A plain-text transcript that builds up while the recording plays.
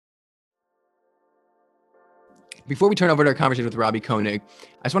Before we turn over to our conversation with Robbie Koenig,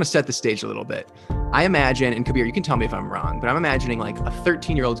 I just want to set the stage a little bit. I imagine, and Kabir, you can tell me if I'm wrong, but I'm imagining like a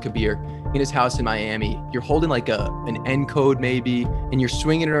 13-year-old Kabir in his house in Miami. You're holding like an N code maybe, and you're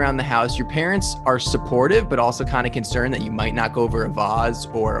swinging it around the house. Your parents are supportive, but also kind of concerned that you might knock over a vase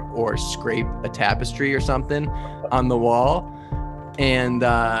or scrape a tapestry or something on the wall. And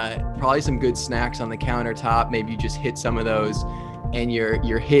probably some good snacks on the countertop. Maybe you just hit some of those. And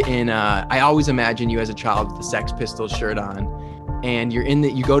you're hitting, I always imagine you as a child with the Sex Pistols shirt on, and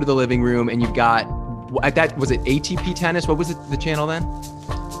you go to the living room and you've got, at that, was it ATP Tennis? What was it, the channel then?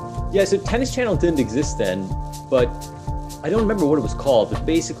 Yeah, so Tennis Channel didn't exist then, but I don't remember what it was called, but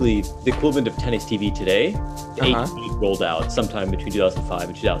basically the equivalent of Tennis TV today, ATP rolled out sometime between 2005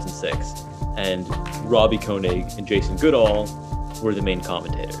 and 2006. And Robbie Koenig and Jason Goodall were the main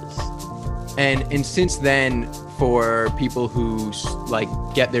commentators. And since then, for people who like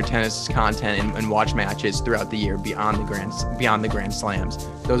get their tennis content and watch matches throughout the year beyond the Grand Slams,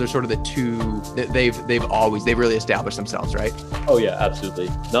 those are sort of the two that they've really established themselves, right? Oh yeah, absolutely.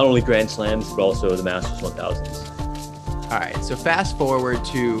 Not only Grand Slams, but also the Masters 1000s. All right, so fast forward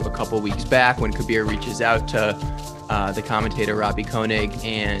to a couple weeks back when Kabir reaches out to the commentator Robbie Koenig,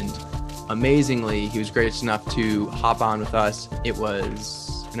 and amazingly, he was gracious enough to hop on with us. It was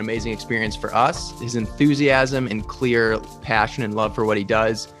an amazing experience for us. His enthusiasm and clear passion and love for what he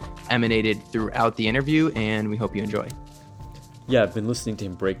does emanated throughout the interview, and we hope you enjoy. Yeah, I've been listening to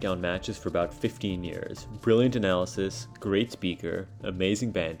him break down matches for about 15 years. Brilliant analysis, great speaker,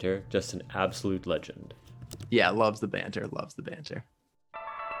 amazing banter, just an absolute legend. Yeah, loves the banter.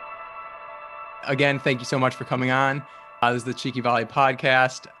 Again, thank you so much for coming on. This is the Cheeky Volley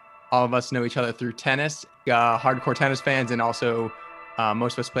podcast. All of us know each other through tennis, hardcore tennis fans, and also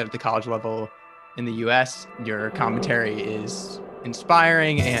most of us played at the college level in the U.S. Your commentary is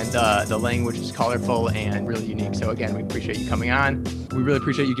inspiring, and the language is colorful and really unique. So again, we appreciate you coming on. We really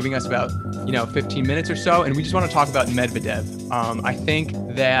appreciate you giving us about 15 minutes or so, and we just want to talk about Medvedev. I think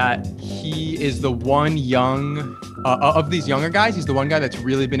that he is the one of these younger guys, he's the one guy that's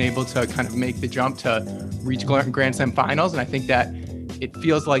really been able to kind of make the jump to reach Grand Slam finals, and I think that it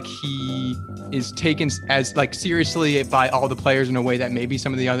feels like he is taken as like seriously by all the players in a way that maybe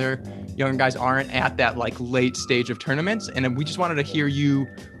some of the other younger guys aren't at that like late stage of tournaments. And we just wanted to hear you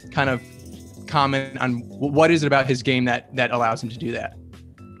kind of comment on what is it about his game that allows him to do that.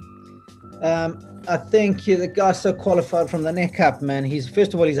 I think the guy's so qualified from the neck up, man.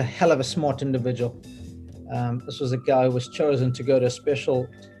 First of all, he's a hell of a smart individual. This was a guy who was chosen to go to a special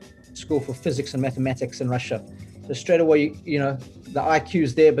school for physics and mathematics in Russia. So straight away, the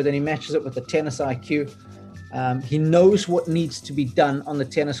IQ's there, but then he matches it with the tennis IQ. He knows what needs to be done on the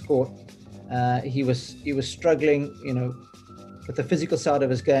tennis court. He was struggling, with the physical side of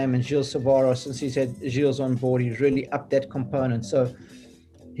his game, and Gilles Savaro, since he's had Gilles on board, he's really upped that component. So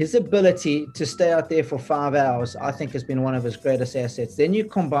his ability to stay out there for 5 hours, I think, has been one of his greatest assets. Then you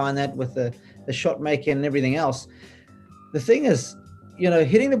combine that with the shot making and everything else. The thing is,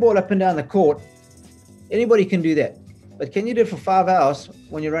 hitting the ball up and down the court, anybody can do that. But can you do it for 5 hours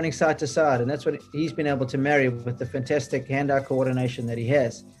when you're running side to side? And that's what he's been able to marry with the fantastic hand-eye coordination that he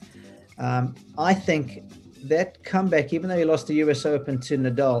has. I think that comeback, even though he lost the US Open to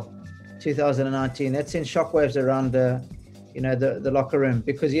Nadal 2019, that sent shockwaves around the locker room,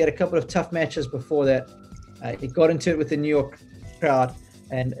 because he had a couple of tough matches before that. He got into it with the New York crowd.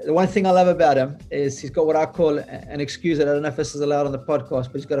 And the one thing I love about him is he's got what I call an excuse. I don't know if this is allowed on the podcast,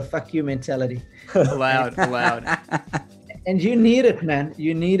 but he's got a fuck you mentality. Allowed. And you need it, man.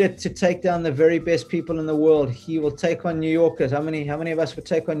 You need it to take down the very best people in the world. He will take on New Yorkers. How many of us would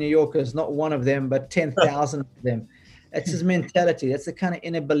take on New Yorkers? Not one of them, but 10,000 of them. That's his mentality. That's the kind of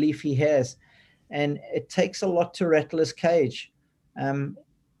inner belief he has. And it takes a lot to rattle his cage. And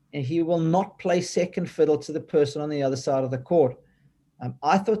he will not play second fiddle to the person on the other side of the court.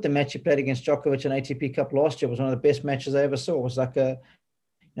 I thought the match he played against Djokovic in ATP Cup last year was one of the best matches I ever saw. It was like the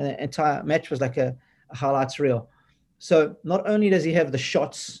entire match was like a highlights reel. So not only does he have the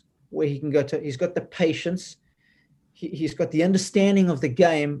shots where he can go to, he's got the patience, he's got the understanding of the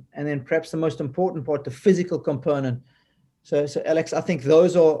game, and then perhaps the most important part, the physical component. So Alex, I think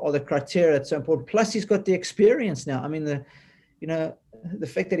those are the criteria that's so important. Plus, he's got the experience now. I mean, the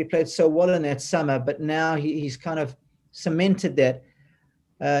fact that he played so well in that summer, but now he's kind of cemented that.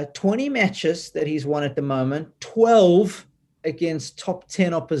 20 matches that he's won at the moment, 12 against top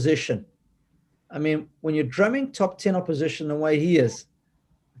 10 opposition. I mean, when you're drumming top 10 opposition the way he is,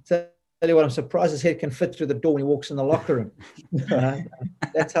 I tell you what, I'm surprised his head can fit through the door when he walks in the locker room.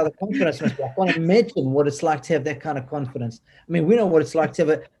 That's how the confidence must be. I can't imagine what it's like to have that kind of confidence. I mean, we know what it's like to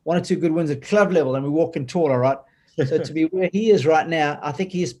have one or two good wins at club level and we walk in taller, right? So to be where he is right now, I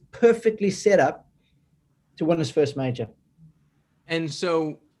think he's perfectly set up to win his first major. And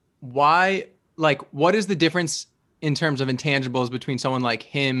so why, like, what is the difference in terms of intangibles between someone like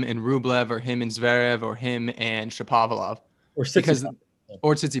him and Rublev, or him and Zverev, or him and Shapovalov? Or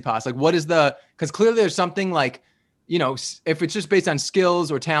Tsitsipas. Like, what is because clearly there's something like, if it's just based on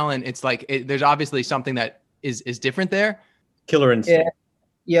skills or talent, it's like, there's obviously something that is different there. Killer instinct.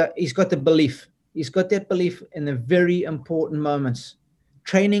 Yeah, he's got the belief. He's got that belief in the very important moments.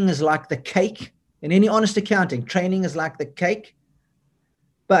 Training is like the cake. In any honest accounting, training is like the cake,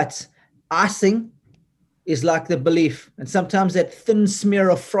 but icing is like the belief. And sometimes that thin smear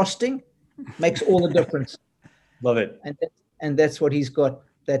of frosting makes all the difference. Love it. And that's what he's got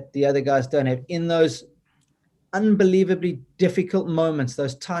that the other guys don't have. In those unbelievably difficult moments,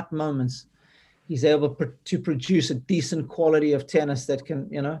 those tight moments, he's able to produce a decent quality of tennis that can,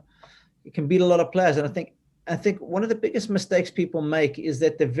 it can beat a lot of players. And I think one of the biggest mistakes people make is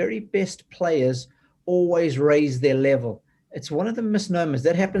that the very best players always raise their level. It's one of the misnomers.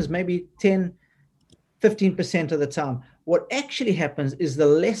 That happens maybe 10, 15% of the time. What actually happens is the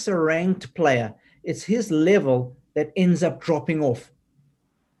lesser ranked player, it's his level that ends up dropping off.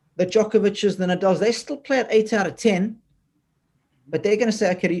 The Djokovic's, the Nadals, they still play at 8 out of 10, but they're going to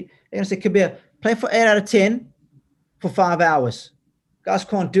say, okay, they're going to say, Kabir, play for 8 out of 10 for 5 hours. Guys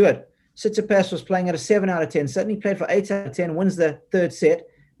can't do it. Tsitsipas was playing at a 7 out of 10. Suddenly played for 8 out of 10, wins the third set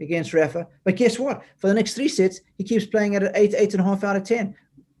against Rafa. But guess what? For the next 3 sets, he keeps playing at an 8.5 out of 10.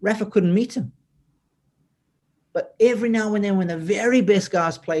 Rafa couldn't meet him. But every now and then, when the very best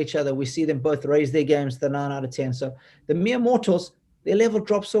guys play each other, we see them both raise their games to the 9 out of 10. So the mere mortals, their level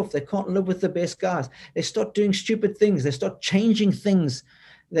drops off. They can't live with the best guys. They start doing stupid things. They start changing things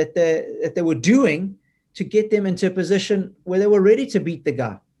that they were doing to get them into a position where they were ready to beat the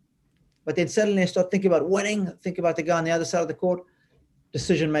guy. But then suddenly they start thinking about winning, think about the guy on the other side of the court.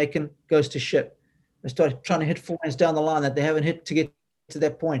 Decision-making goes to shit. They start trying to hit forehands down the line that they haven't hit to get to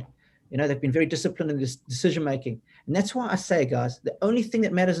that point. They've been very disciplined in this decision-making. And that's why I say, guys, the only thing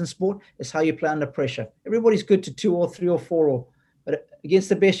that matters in sport is how you play under pressure. Everybody's good to 2 or 3 or 4 or, but against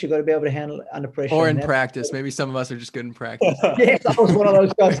the best, you've got to be able to handle it under pressure. Or in practice. Maybe some of us are just good in practice. Yes, I was one of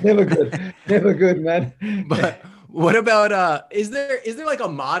those guys. Never good. Never good, man. But what about, is there like a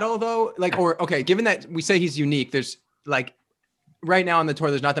model though? Like, given that we say he's unique, there's like right now on the tour,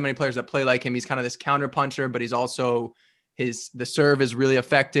 there's not that many players that play like him. He's kind of this counter puncher, but he's also the serve is really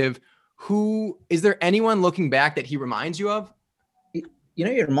effective. Is there anyone looking back that he reminds you of?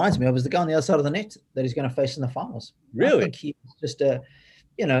 He reminds me of is the guy on the other side of the net that he's going to face in the finals. Really? I think he's just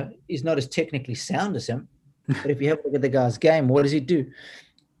he's not as technically sound as him, but if you have a look at the guy's game, what does he do?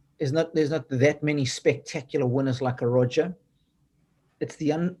 There's not that many spectacular winners like a Roger. It's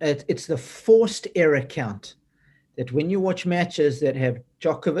the forced error count that when you watch matches that have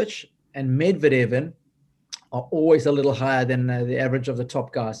Djokovic and Medvedev in are always a little higher than the average of the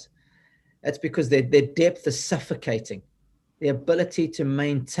top guys. That's because their depth is suffocating. The ability to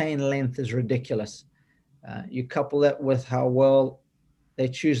maintain length is ridiculous. You couple that with how well they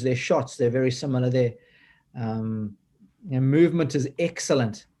choose their shots. They're very similar there. Their movement is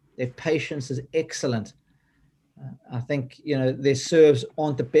excellent. Their patience is excellent. I think, their serves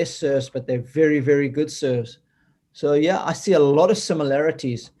aren't the best serves, but they're very, very good serves. So, yeah, I see a lot of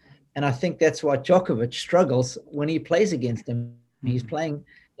similarities. And I think that's why Djokovic struggles when he plays against him. He's playing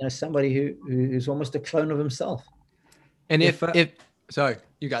somebody who's almost a clone of himself. And if sorry,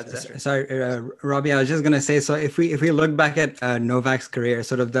 you got this. Sorry, Robbie, I was just going to say, so if we look back at Novak's career,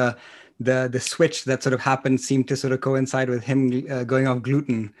 sort of the switch that sort of happened seemed to sort of coincide with him going off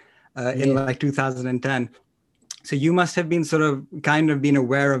gluten in like 2010. So you must have been kind of been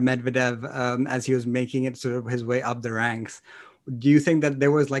aware of Medvedev as he was making it sort of his way up the ranks. Do you think that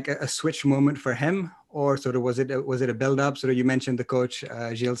there was like a switch moment for him, or sort of was it a build up? Sort of you mentioned the coach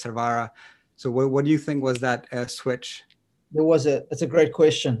Gilles Servara. So what do you think was that switch? It's a great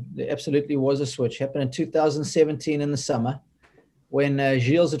question. There absolutely was a switch. It happened in 2017 in the summer when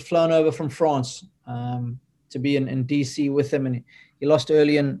Gilles had flown over from France to be in DC with him, and he lost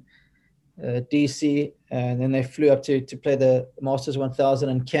early in DC, and then they flew up to play the Masters 1000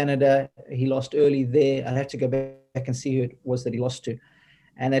 in Canada. He lost early there. I'd have to go back and see who it was that he lost to.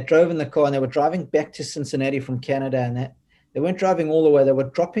 And they drove in the car, and they were driving back to Cincinnati from Canada, and they weren't driving all the way. They were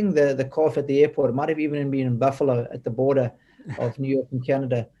dropping the car off at the airport. It might have even been in Buffalo at the border of New York and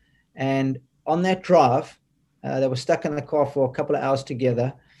Canada. And on that drive, they were stuck in the car for a couple of hours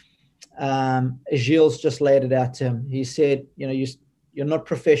together. Gilles just laid it out to him. He said, you're not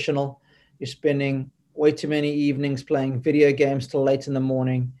professional. You're spending way too many evenings playing video games till late in the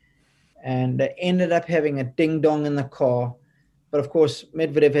morning. and they ended up having a ding dong in the car. But of course,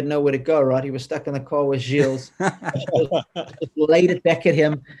 Medvedev had nowhere to go, right? He was stuck in the car with Gilles. Just laid it back at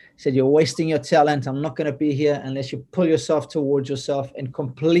him, said, "You're wasting your talent. I'm not going to be here unless you pull yourself towards yourself and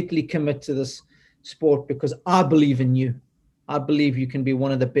completely commit to this sport, because I believe in you. I believe you can be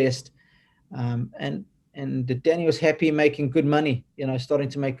one of the best." And Danny was happy, making good money, starting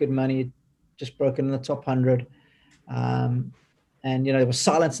to make good money, just broken in the top 100. And, there was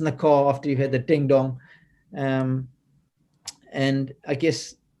silence in the car after you had the ding dong. And I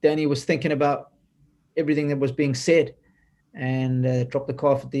guess Danny was thinking about everything that was being said, and dropped the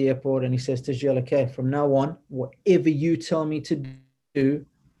car off at the airport. And he says to Gilles, "Okay, from now on, whatever you tell me to do,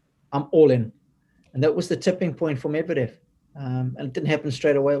 I'm all in." And that was the tipping point for Medvedev. And it didn't happen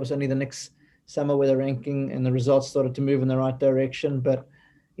straight away. It was only the next summer where the ranking and the results started to move in the right direction. But,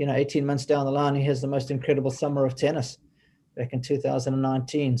 18 months down the line, he has the most incredible summer of tennis back in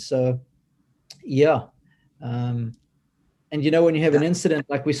 2019. So, yeah. And, when you have an incident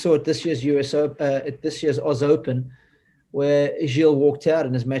like we saw at this year's Oz Open, where Gilles walked out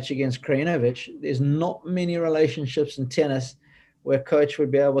in his match against Krajinovic, there's not many relationships in tennis where a coach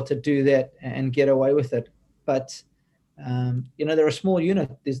would be able to do that and get away with it. But, they're a small unit.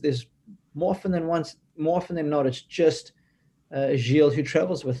 There's more often than not, it's just Gilles who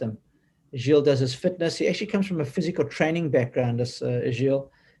travels with him. Gilles does his fitness. He actually comes from a physical training background, Gilles.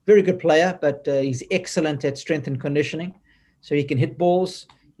 Very good player, but he's excellent at strength and conditioning. So he can hit balls,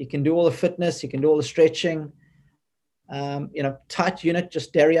 he can do all the fitness, he can do all the stretching. Tight unit,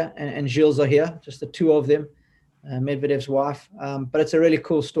 just Daria and Gilles are here, just the two of them, Medvedev's wife. But it's a really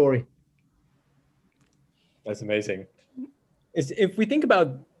cool story. That's amazing. If we think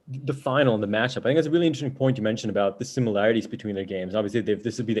about the final and the matchup, I think that's a really interesting point you mentioned about the similarities between their games. Obviously,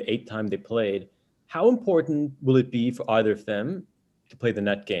 this will be the 8th time they played. How important will it be for either of them to play the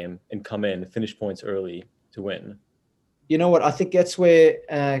net game and come in, finish points early to win? You know what? I think that's where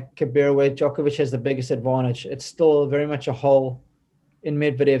Djokovic has the biggest advantage. It's still very much a hole in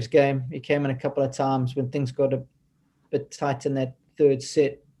Medvedev's game. He came in a couple of times when things got a bit tight in that third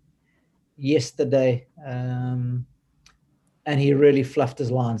set yesterday. And he really fluffed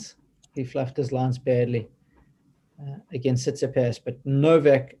his lines. He fluffed his lines badly against Tsitsipas. But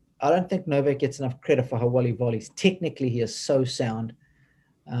Novak, I don't think Novak gets enough credit for how well he volleys. Technically, he is so sound.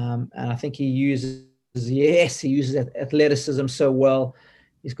 And I think he uses athleticism so well.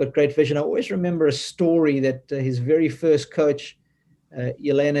 He's got great vision. I always remember a story that his very first coach,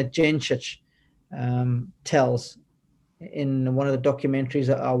 Jelena Jencic, tells in one of the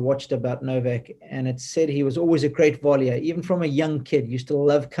documentaries I watched about Novak. And it said he was always a great volleyer, even from a young kid. He used to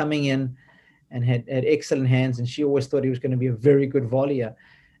love coming in and had excellent hands. And she always thought he was going to be a very good volleyer.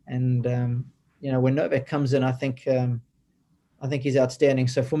 And, when Novak comes in, I think he's outstanding.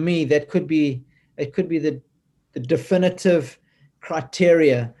 So for me, it could be the definitive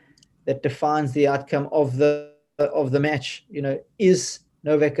criteria that defines the outcome of the match. Is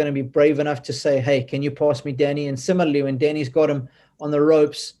Novak going to be brave enough to say, "Hey, can you pass me Danny?" And similarly, when Danny's got him on the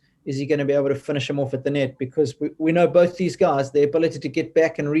ropes, is he going to be able to finish him off at the net? Because we know both these guys, their ability to get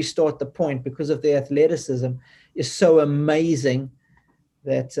back and restart the point because of their athleticism is so amazing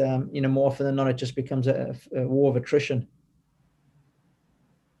that, more often than not, it just becomes a war of attrition.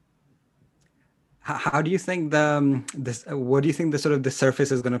 How do you think what do you think the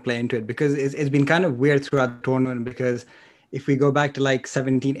surface is going to play into it? Because it's been kind of weird throughout the tournament, because if we go back to like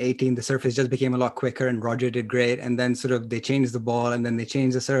 17, 18, the surface just became a lot quicker and Roger did great. And then they changed the ball and then they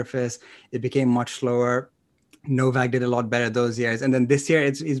changed the surface. It became much slower. Novak did a lot better those years. And then this year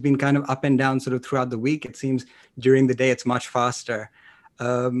it's been kind of up and down throughout the week. It seems during the day it's much faster.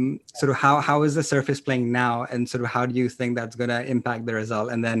 How is the surface playing now? And how do you think that's going to impact the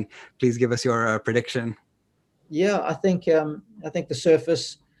result? And then please give us your prediction. Yeah, I think the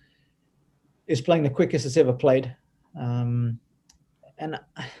surface is playing the quickest it's ever played. And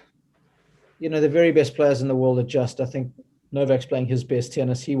the very best players in the world adjust. I think Novak's playing his best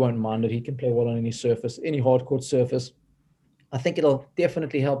tennis. He won't mind it. He can play well on any surface, any hard court surface. I think it'll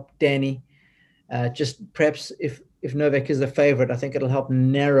definitely help Danny. Just perhaps if Novak is the favorite, I think it'll help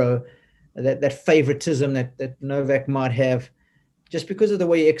narrow that favoritism that Novak might have, just because of the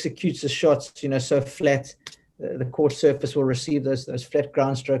way he executes his shots, so flat. The court surface will receive those flat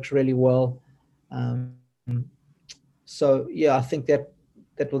ground strokes really well. So yeah, I think that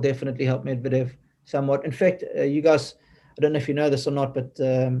will definitely help Medvedev somewhat. In fact, you guys, I don't know if you know this or not, but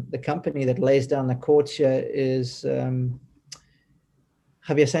the company that lays down the courts here is Javier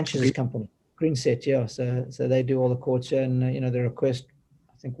Sanchez's company, Greenset. Yeah, so they do all the courts here, and the request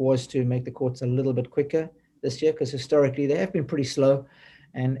I think was to make the courts a little bit quicker this year, because historically they have been pretty slow,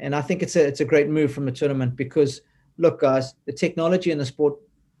 And I think it's a great move from the tournament because, look, guys, the technology in the sport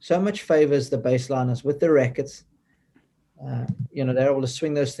so much favors the baseliners with the rackets. They're able to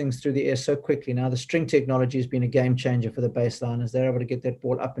swing those things through the air so quickly. Now, the string technology has been a game changer for the baseliners. They're able to get that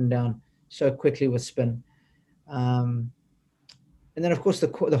ball up and down so quickly with spin. And then, of course,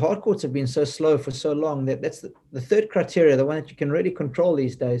 the hard courts have been so slow for so long that's the third criteria, the one that you can really control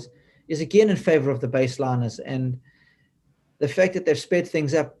these days, is again in favor of the baseliners. And the fact that they've sped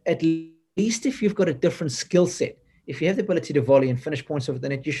things up, at least if you've got a different skill set, if you have the ability to volley and finish points over the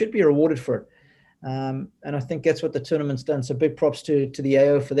net, you should be rewarded for it. And I think that's what the tournament's done. So big props to the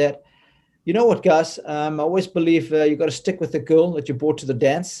AO for that. You know what, guys? I always believe you've got to stick with the girl that you brought to the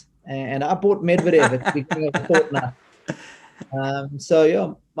dance. And I bought Medvedev at the beginning of the fortnight. So,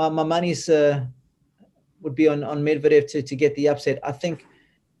 yeah, my money's would be on Medvedev to get the upset. I think,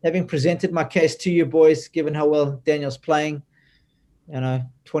 having presented my case to you boys, given how well Daniel's playing,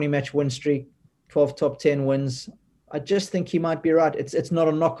 20-match win streak, 12 top 10 wins, I just think he might be right. It's not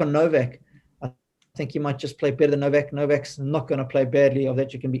a knock on Novak. I think he might just play better than Novak. Novak's not going to play badly. Of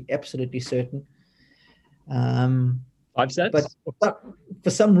that, you can be absolutely certain. 5 sets? But for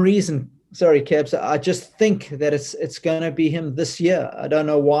some reason, sorry, Cabs, I just think that it's going to be him this year. I don't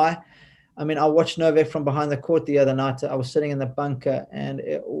know why. I mean, I watched Novak from behind the court the other night. I was sitting in the bunker, and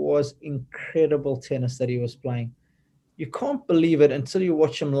it was incredible tennis that he was playing. You can't believe it until you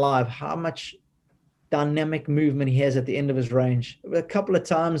watch him live, how much dynamic movement he has at the end of his range. A couple of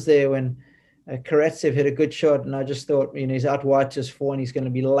times there when Karatsev hit a good shot, and I just thought, he's out wide to his four, and he's going to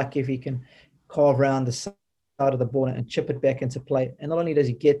be lucky if he can carve around the side of the ball and chip it back into play. And not only does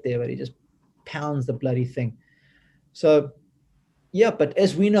he get there, but he just pounds the bloody thing. So, yeah, but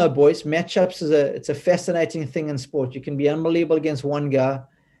as we know, boys, matchups it's a fascinating thing in sport. You can be unbelievable against one guy,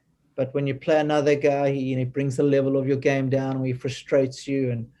 but when you play another guy, he brings the level of your game down, or he frustrates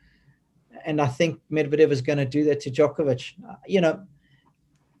you. And I think Medvedev is going to do that to Djokovic.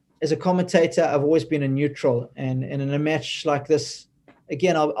 As a commentator, I've always been a neutral. And in a match like this,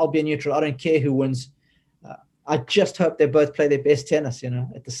 again, I'll be a neutral. I don't care who wins. I just hope they both play their best tennis,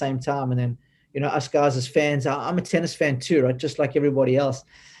 at the same time. And then, us guys as fans, I'm a tennis fan too, right? Just like everybody else.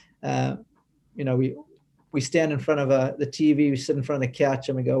 We stand in front of the TV, we sit in front of the couch,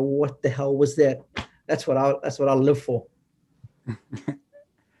 and we go, "What the hell was that?" That's what I live for.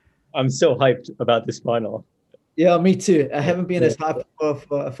 I'm so hyped about this final. Yeah, me too. I haven't been as hyped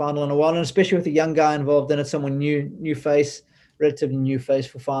for a final in a while, and especially with a young guy involved in it, someone new face, relatively new face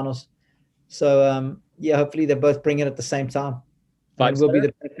for finals. So, hopefully they both bring it at the same time. And we'll be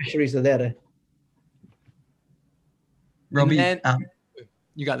the beneficiaries of that. Robbie,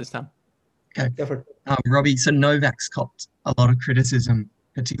 you got this, Tom. Okay. Go for it. Robbie, so Novak's copped a lot of criticism,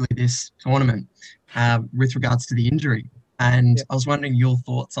 particularly this tournament, with regards to the injury. And I was wondering your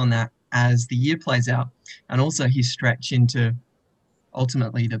thoughts on that as the year plays out, and also his stretch into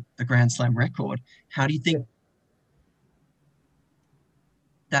ultimately the Grand Slam record. How do you think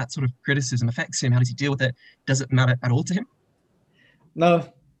that sort of criticism affects him? How does he deal with it? Does it matter at all to him? No,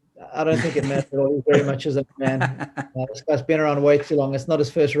 I don't think it matters at all. He's very much as a man. This guy's been around way too long. It's not his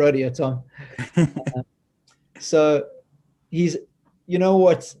first rodeo, Tom. So he's,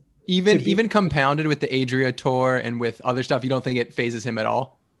 what? Even compounded with the Adria Tour and with other stuff, you don't think it phases him at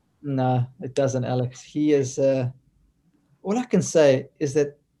all? No, it doesn't, Alex. He is, all I can say is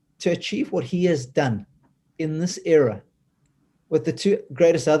that to achieve what he has done in this era with the two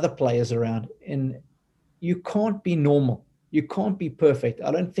greatest other players around, you can't be normal. You can't be perfect.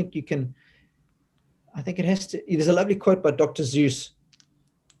 I don't think you can. I think it has to. There's a lovely quote by Dr. Zeus.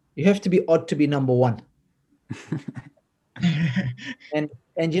 You have to be odd to be number one. And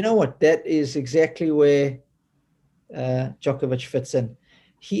you know what? That is exactly where Djokovic fits in.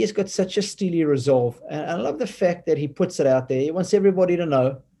 He has got such a steely resolve. And I love the fact that he puts it out there. He wants everybody to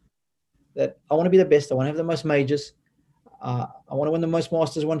know that I want to be the best. I want to have the most majors. I want to win the most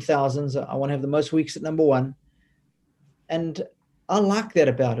Masters 1000s. I want to have the most weeks at number one. And I like that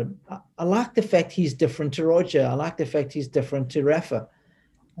about him. I like the fact he's different to Roger. I like the fact he's different to Rafa.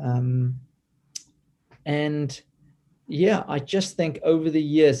 And yeah, I just think over the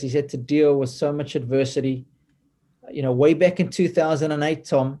years, he's had to deal with so much adversity. Way back in 2008,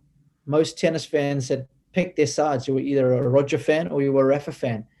 Tom, most tennis fans had picked their sides. You were either a Roger fan or you were a Rafa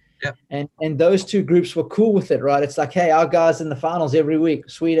fan. Yep. And those two groups were cool with it, right? It's like, hey, our guy's in the finals every week.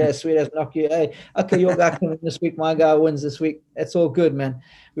 Sweet ass, knock you. Hey, okay, your guy can win this week. My guy wins this week. That's all good, man.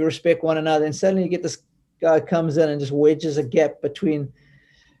 We respect one another. And suddenly you get this guy comes in and just wedges a gap between,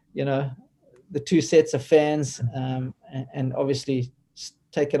 the two sets of fans, and obviously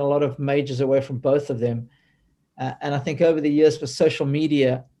taken a lot of majors away from both of them. And I think over the years with social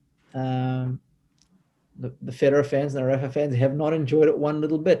media, the Federer fans and the Rafa fans have not enjoyed it one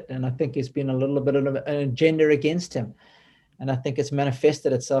little bit. And I think it's been a little bit of an agenda against him. And I think it's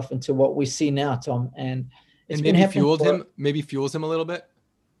manifested itself into what we see now, Tom. And it's maybe fuels him a little bit.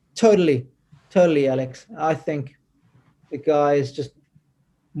 Totally, Alex. I think the guy is just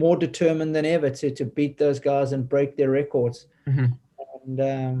more determined than ever to beat those guys and break their records.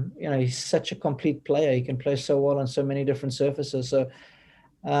 And, he's such a complete player. He can play so well on so many different surfaces. So,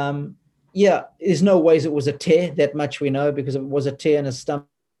 there's no ways it was a tear. That much we know, because if it was a tear in his stomach,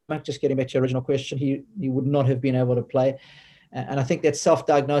 just getting back to your original question, he would not have been able to play. And I think that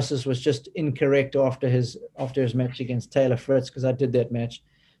self-diagnosis was just incorrect after his match against Taylor Fritz, because I did that match.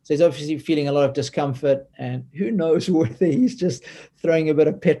 So he's obviously feeling a lot of discomfort, and who knows whether he's just throwing a bit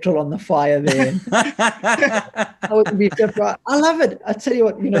of petrol on the fire there. I wouldn't be surprised. I love it. I tell you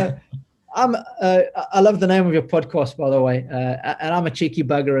what, I love the name of your podcast, by the way, and I'm a cheeky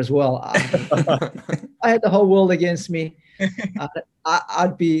bugger as well. I had the whole world against me.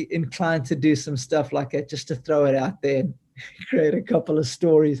 I'd be inclined to do some stuff like that, just to throw it out there and create a couple of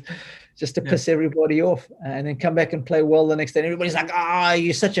stories, just to piss everybody off, and then come back and play well the next day. And everybody's like,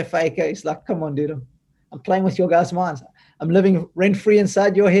 you're such a faker. It's like, come on, dude. I'm playing with your guys' minds. I'm living rent-free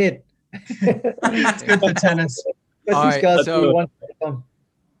inside your head. It's good for tennis. All right, so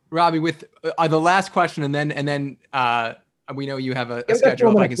Robbie, with the last question, and then we know you have a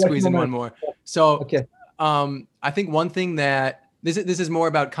schedule. If I can squeeze in one more. So, okay. I think one thing that this is more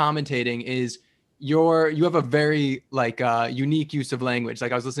about commentating is you have a very unique use of language.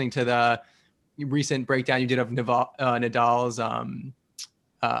 Like I was listening to the recent breakdown you did of Nadal's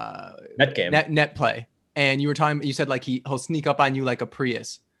net game, net play, and you said like he'll sneak up on you like a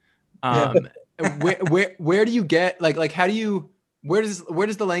Prius. Where do you get like how do you where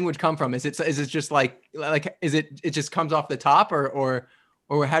does the language come from? Is it just like it just comes off the top, or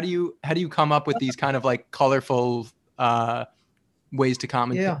how do you come up with these kind of like colorful ways to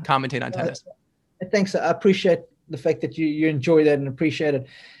commentate on tennis? Thanks. I appreciate the fact that you enjoy that and appreciate it.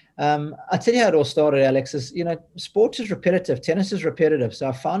 I'll tell you how it all started, Alex. Is sport is repetitive. Tennis is repetitive. So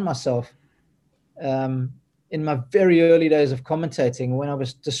I found myself in my very early days of commentating, when I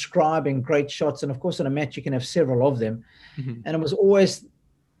was describing great shots, and of course in a match you can have several of them, and it was always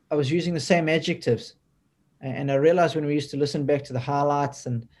I was using the same adjectives, and I realized when we used to listen back to the highlights,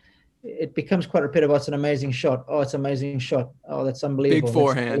 and it becomes quite repetitive. Oh, it's an amazing shot. Oh, it's an amazing shot. Oh, that's unbelievable. Big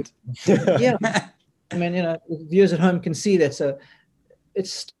forehand. Yeah. I mean, viewers at home can see that. So it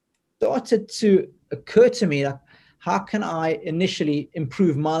started to occur to me, like, how can I initially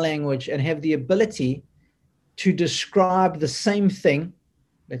improve my language and have the ability to describe the same thing,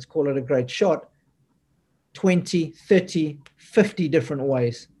 let's call it a great shot, 20, 30, 50 different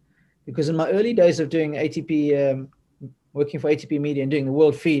ways? Because in my early days of doing ATP, working for ATP Media and doing the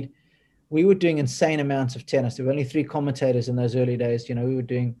world feed, we were doing insane amounts of tennis. There were only 3 commentators in those early days. We were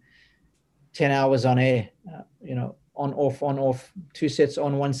doing 10 hours on air, on, off, 2 sets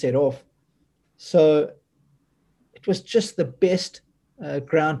on, 1 set off. So it was just the best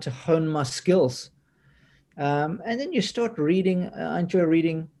ground to hone my skills. And then you start reading. I enjoy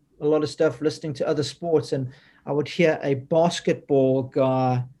reading a lot of stuff, listening to other sports. And I would hear a basketball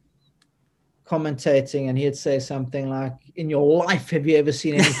guy commentating, and he'd say something like, in your life, have you ever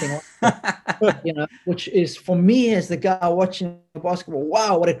seen anything like that? Which is, for me as the guy watching basketball,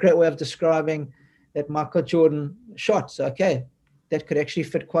 wow, what a great way of describing that Michael Jordan shot. So, okay, that could actually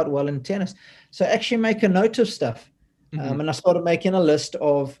fit quite well in tennis. So actually make a note of stuff. And I started making a list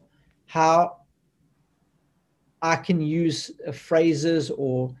of how I can use phrases,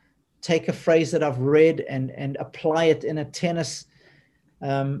 or take a phrase that I've read and apply it in a tennis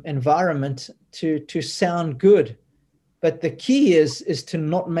environment to sound good. But the key is to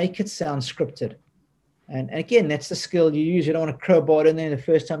not make it sound scripted. And again, that's the skill you use. You don't want to crowbar it in there. The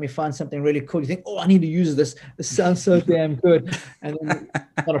first time you find something really cool, you think, I need to use this. This sounds so damn good. And then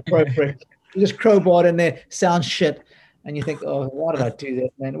it's not appropriate. You just crowbar it in there, sounds shit. And you think, why did I do that,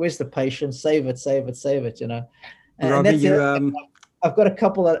 man? Where's the patience? Save it. And Robbie, that's I've got a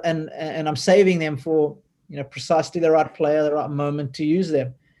couple and I'm saving them for, precisely the right player, the right moment to use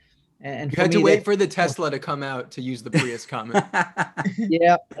them. And you had to wait for the Tesla to come out to use the Prius comment.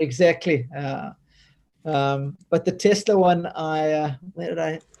 Yeah, exactly. But the Tesla one,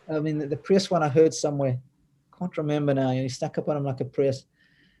 the Prius one I heard somewhere. Can't remember now. He stuck up on him like a Prius.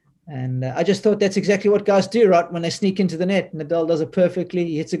 And I just thought that's exactly what guys do, right? When they sneak into the net, Nadal does it perfectly.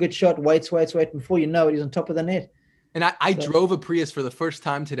 He hits a good shot, waits. Before you know it, he's on top of the net. And I drove a Prius for the first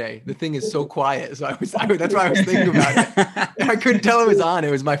time today. The thing is so quiet. So that's why I was thinking about it. I couldn't tell it was on.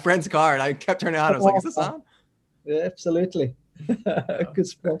 It was my friend's car, and I kept turning it on. I was like, is this on? Yeah, absolutely. Good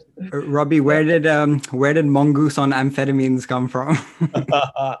spot. Robbie, where did mongoose on amphetamines come from?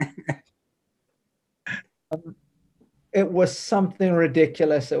 It was something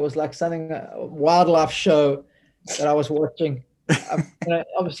ridiculous. It was like something, a wildlife show that I was watching.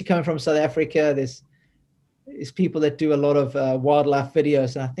 Obviously coming from South Africa, there's people that do a lot of wildlife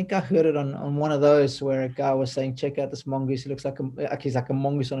videos. And I think I heard it on one of those where a guy was saying, check out this mongoose. He looks like he's like a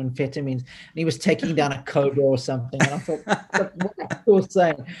mongoose on amphetamines. And he was taking down a cobra or something. And I thought, what was he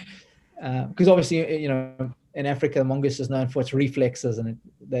saying? Because obviously, in Africa, the mongoose is known for its reflexes and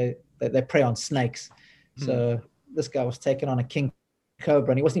they prey on snakes. So this guy was taking on a king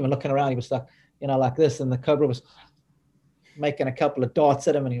cobra and he wasn't even looking around. He was like, like this. And the cobra was making a couple of darts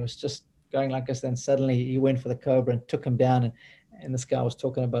at him and he was just going like this. Then suddenly he went for the cobra and took him down. And this guy was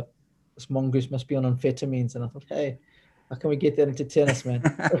talking about this mongoose must be on amphetamines. And I thought, hey, how can we get that into tennis, man?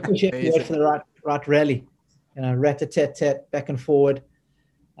 Of course, you have to wait for the right rally, rat-a-tat-tat, back and forward.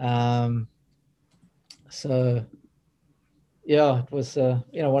 So yeah, it was one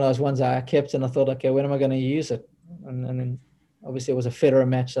of those ones I kept and I thought, okay, when am I going to use it? And then obviously it was a Federer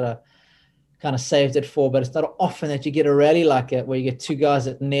match that I kind of saved it for, but it's not often that you get a rally like it where you get two guys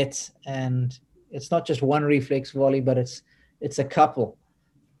at net and it's not just one reflex volley, but it's a couple.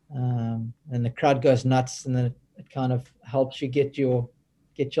 And the crowd goes nuts and then it kind of helps you get your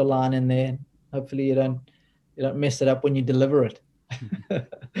line in there. Hopefully you don't mess it up when you deliver it.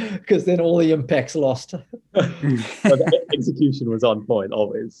 Because then all the impact's lost. The execution was on point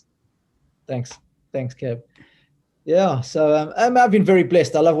always. Thanks, Kev. Yeah, so I've been very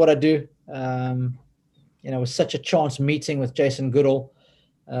blessed. I love what I do. It was such a chance meeting with Jason Goodall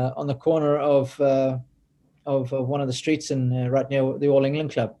on the corner of one of the streets in right near the All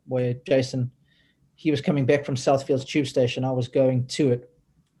England Club, where he was coming back from Southfields Tube Station. I was going to it,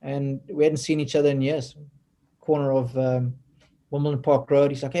 and we hadn't seen each other in years. Corner of Wimbledon Park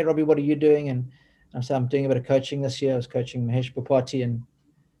Road. He's like, "Hey, Robbie, what are you doing?" And I said, "I'm doing a bit of coaching this year. I was coaching Mahesh Bhupathi and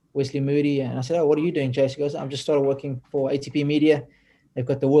Wesley Moody." And I said, "Oh, what are you doing, Jason?" He goes, "I've just started working for ATP Media. They've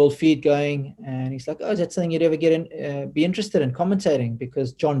got the world feed going." And he's like, "Oh, is that something you'd ever be interested in commentating?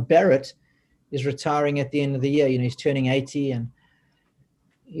 Because John Barrett is retiring at the end of the year. He's turning 80 and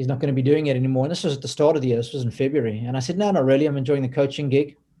he's not going to be doing it anymore." And this was at the start of the year. This was in February. And I said, "No, not really. I'm enjoying the coaching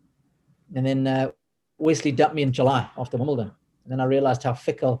gig." And then Wesley dumped me in July after Wimbledon. And then I realized how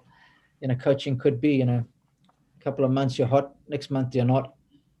fickle, coaching could be. A couple of months you're hot, next month you're not.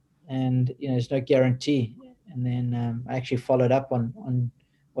 And, there's no guarantee. And then I actually followed up on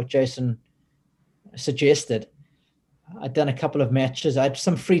what Jason suggested. I'd done a couple of matches. I had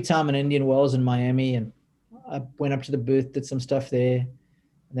some free time in Indian Wells in Miami, and I went up to the booth, did some stuff there.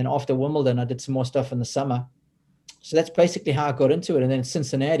 And then after Wimbledon, I did some more stuff in the summer. So that's basically how I got into it. And then in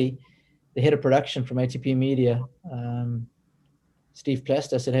Cincinnati, the head of production from ATP Media, Steve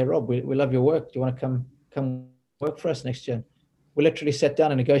Plaster, said, "Hey, Rob, we love your work. Do you want to come work for us next year?" We literally sat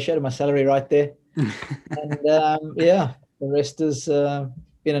down and negotiated my salary right there. And the rest has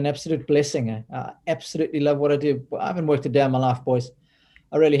been an absolute blessing. I absolutely love what I do. I haven't worked a day in my life, boys.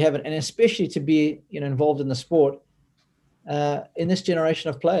 I really haven't. And especially to be involved in the sport in this generation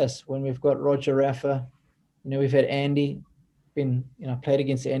of players, when we've got Roger Rafa, we've had Andy, played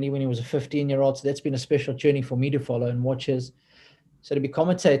against Andy when he was a 15-year-old. So that's been a special journey for me to follow and watch his. So to be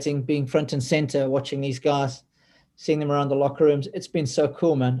commentating, being front and center, watching these guys, seeing them around the locker rooms, it's been so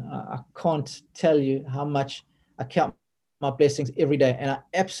cool, man. I can't tell you how much I count my blessings every day, and I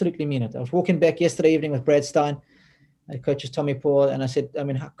absolutely mean it. I was walking back yesterday evening with Brad Stein, and coaches Tommy Paul, and I said,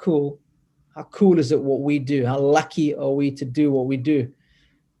 how cool is it what we do? How lucky are we to do what we do?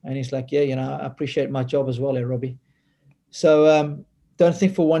 And he's like, yeah, I appreciate my job as well, Robbie. So don't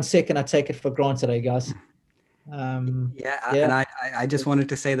think for 1 second I take it for granted, guys. And I just wanted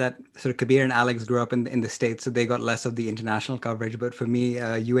to say that sort of Kabir and Alex grew up in the States, so they got less of the international coverage. But for me,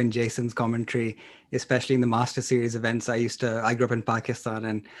 you and Jason's commentary, especially in the Master Series events, I grew up in Pakistan,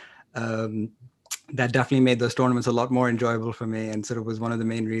 and that definitely made those tournaments a lot more enjoyable for me, and sort of was one of the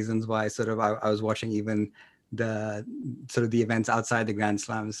main reasons why I was watching even the sort of the events outside the Grand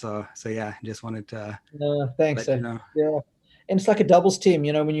Slams. So yeah, just wanted to. Thanks. Yeah. And it's like a doubles team,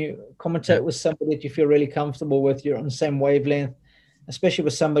 when you commentate with somebody that you feel really comfortable with, you're on the same wavelength, especially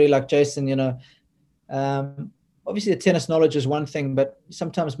with somebody like Jason, obviously the tennis knowledge is one thing, but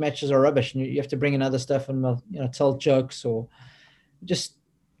sometimes matches are rubbish and you have to bring in other stuff and, tell jokes or just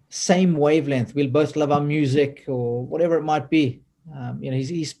same wavelength. We'll both love our music or whatever it might be.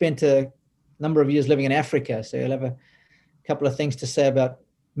 He spent a number of years living in Africa, so he'll have a couple of things to say about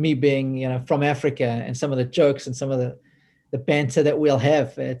me being, from Africa and some of the jokes and some of the banter that we'll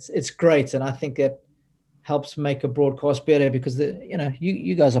have. It's great. And I think that helps make a broadcast better, because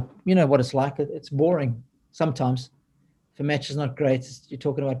you guys are, what it's like. It's boring sometimes. If a match is not great, you're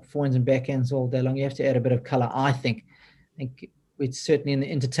talking about forehands and backhands all day long. You have to add a bit of color, I think. We're certainly in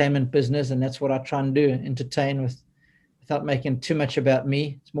the entertainment business, and that's what I try and do, entertain without making too much about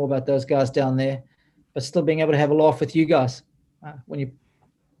me. It's more about those guys down there, but still being able to have a laugh with you guys. When you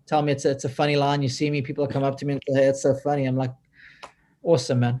tell me it's a funny line, you see me, people come up to me and say, hey, it's so funny. I'm like,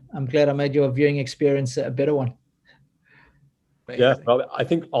 awesome, man. I'm glad I made your viewing experience a better one. Yeah, probably. I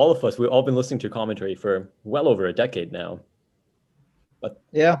think all of us, we've all been listening to commentary for well over a decade now. But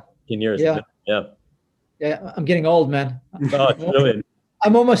yeah, 10 years. Yeah, I'm getting old, man. Oh, it's brilliant.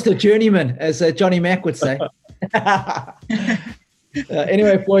 I'm almost a journeyman, as Johnny Mack would say.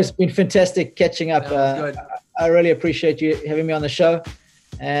 Anyway, boys, it's been fantastic catching up. I really appreciate you having me on the show.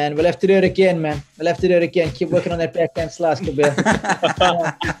 And we'll have to do it again, man. We'll have to do it again. Keep working on that backhand slice, Kabir.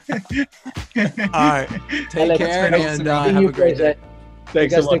 All right. Take care and have a great day.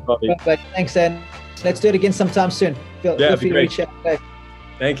 Thanks so much, Bobby. Thanks, and let's do it again sometime soon. Feel free to reach out.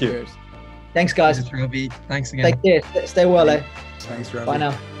 Thank you. Cheers. Thanks, guys. Thanks, Robbie. Thanks again. Take care. Stay well, eh? Thanks, Robbie. Bye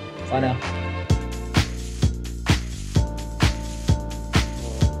now. Bye now.